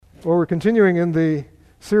Well, we're continuing in the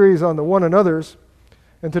series on the one another's,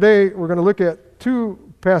 and today we're going to look at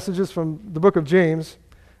two passages from the book of James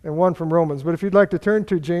and one from Romans. But if you'd like to turn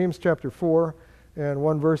to James chapter 4 and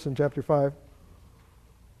one verse in chapter 5.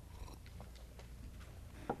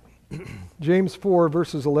 James 4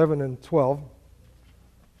 verses 11 and 12.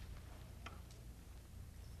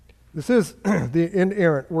 This is the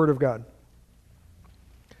inerrant word of God.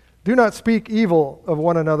 Do not speak evil of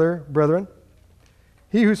one another, brethren.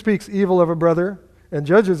 He who speaks evil of a brother and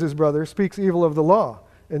judges his brother speaks evil of the law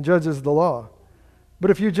and judges the law.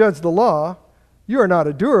 But if you judge the law, you are not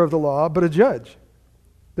a doer of the law, but a judge.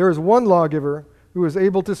 There is one lawgiver who is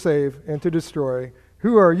able to save and to destroy.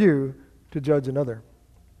 Who are you to judge another?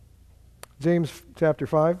 James chapter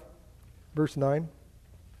 5, verse 9.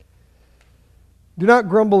 Do not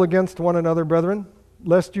grumble against one another, brethren,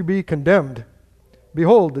 lest you be condemned.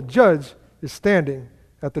 Behold, the judge is standing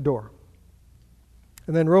at the door.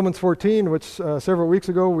 And then Romans 14, which several weeks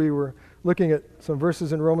ago we were looking at some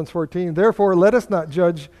verses in Romans 14. Therefore, let us not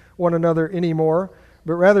judge one another anymore,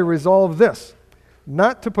 but rather resolve this,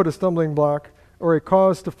 not to put a stumbling block or a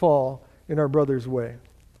cause to fall in our brother's way.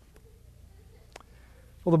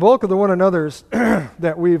 Well, the bulk of the one another's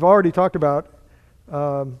that we've already talked about,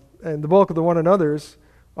 and the bulk of the one another's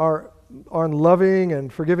are on loving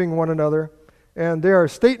and forgiving one another, and there are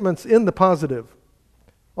statements in the positive.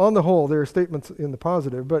 On the whole, there are statements in the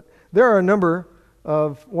positive, but there are a number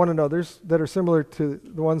of one another's that are similar to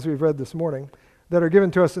the ones we've read this morning that are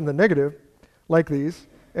given to us in the negative, like these,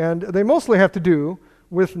 and they mostly have to do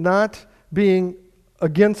with not being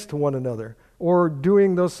against one another or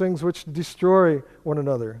doing those things which destroy one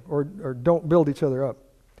another or don't build each other up.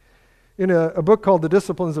 In a book called The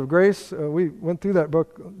Disciplines of Grace, we went through that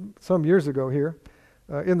book some years ago here.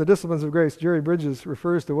 In The Disciplines of Grace, Jerry Bridges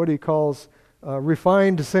refers to what he calls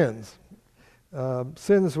refined sins.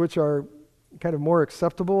 Sins which are kind of more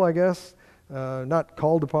acceptable, I guess, not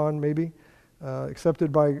called upon maybe,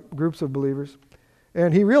 accepted by groups of believers.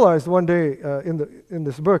 And he realized one day, in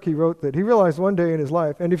this book, he wrote that he realized one day in his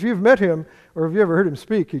life, and if you've met him or if you ever heard him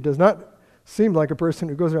speak, he does not seem like a person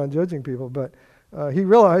who goes around judging people, but he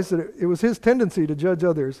realized that it was his tendency to judge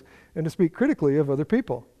others and to speak critically of other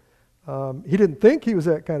people. He didn't think he was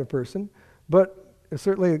that kind of person, but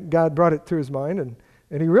certainly God brought it to his mind,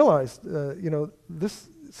 and he realized, this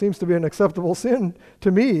seems to be an acceptable sin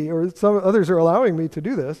to me, or some others are allowing me to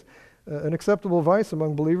do this, an acceptable vice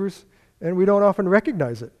among believers, and we don't often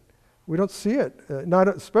recognize it. We don't see it, not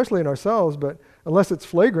especially in ourselves, but unless it's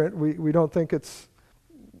flagrant, we don't think it's,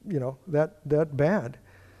 that bad.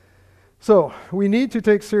 So we need to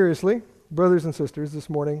take seriously, brothers and sisters, this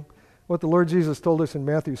morning, what the Lord Jesus told us in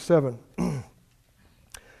Matthew 7.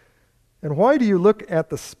 And why do you look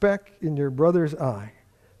at the speck in your brother's eye,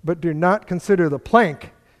 but do not consider the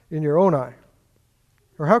plank in your own eye?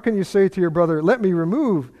 Or how can you say to your brother, let me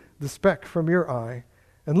remove the speck from your eye,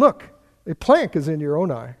 and look, a plank is in your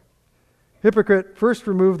own eye? Hypocrite, first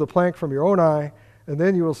remove the plank from your own eye, and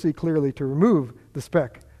then you will see clearly to remove the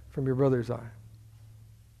speck from your brother's eye.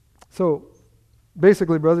 So,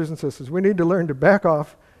 basically, brothers and sisters, we need to learn to back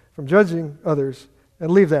off from judging others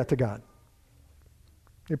and leave that to God.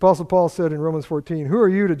 The Apostle Paul said in Romans 14, who are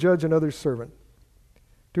you to judge another's servant?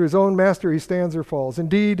 To his own master he stands or falls.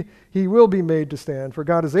 Indeed, he will be made to stand, for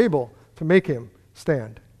God is able to make him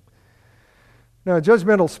stand. Now, a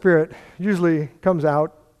judgmental spirit usually comes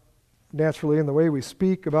out naturally in the way we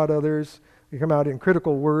speak about others. We come out in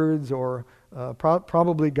critical words or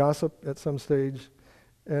probably gossip at some stage.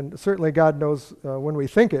 And certainly God knows when we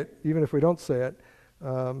think it, even if we don't say it.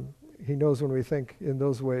 He knows when we think in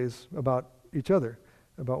those ways about each other,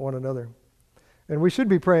 about one another. And we should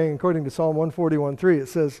be praying according to Psalm 141:3. It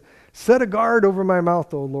says, set a guard over my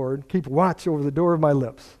mouth, O Lord. Keep watch over the door of my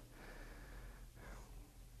lips.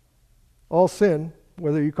 All sin,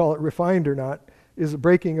 whether you call it refined or not, is a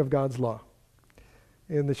breaking of God's law.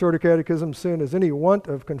 In the Shorter Catechism, sin is any want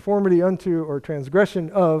of conformity unto or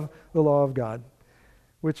transgression of the law of God,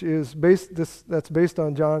 which is that's based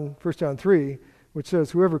on 1 John 3, which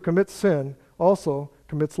says, whoever commits sin also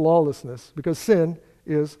commits lawlessness, because sin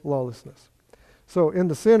is lawlessness. So in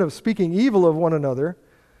the sin of speaking evil of one another,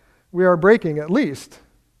 we are breaking at least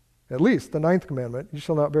the ninth commandment, you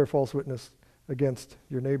shall not bear false witness against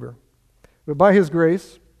your neighbor. But by his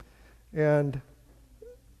grace and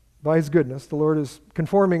by his goodness, the Lord is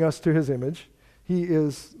conforming us to his image. He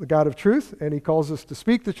is the God of truth, and he calls us to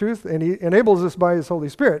speak the truth, and he enables us by his Holy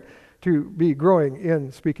Spirit to be growing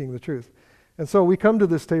in speaking the truth. And so we come to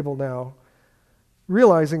this table now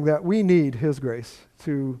realizing that we need his grace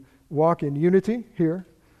to walk in unity here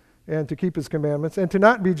and to keep his commandments and to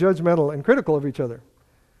not be judgmental and critical of each other.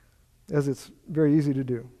 as it's very easy to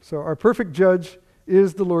do. So our perfect judge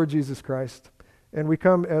is the Lord Jesus Christ, and we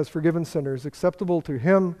come as forgiven sinners, acceptable to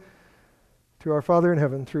him, to our Father in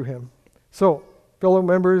heaven through him. So, fellow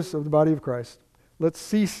members of the body of Christ, let's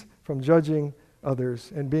cease from judging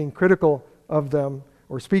others and being critical of them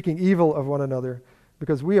or speaking evil of one another,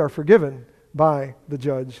 because we are forgiven by the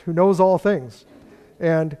judge who knows all things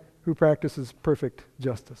and who practices perfect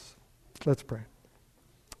justice. Let's pray.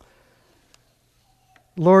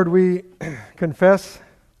 Lord, we confess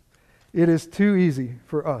it is too easy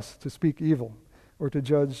for us to speak evil or to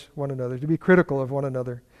judge one another, to be critical of one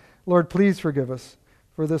another. Lord, please forgive us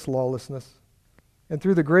for this lawlessness. And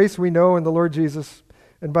through the grace we know in the Lord Jesus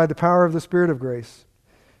and by the power of the Spirit of grace,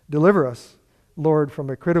 deliver us, Lord, from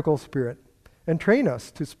a critical spirit, and train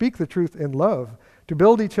us to speak the truth in love, to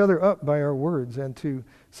build each other up by our words, and to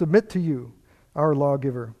submit to you, our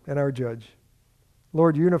lawgiver and our judge.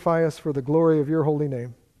 Lord, unify us for the glory of your holy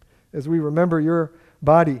name as we remember your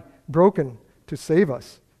body broken to save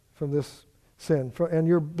us from this sin, and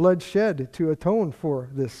your blood shed to atone for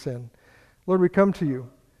this sin. Lord, we come to you.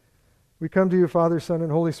 We come to you, Father, Son,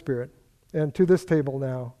 and Holy Spirit, and to this table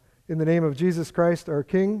now, in the name of Jesus Christ, our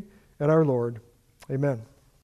King and our Lord. Amen.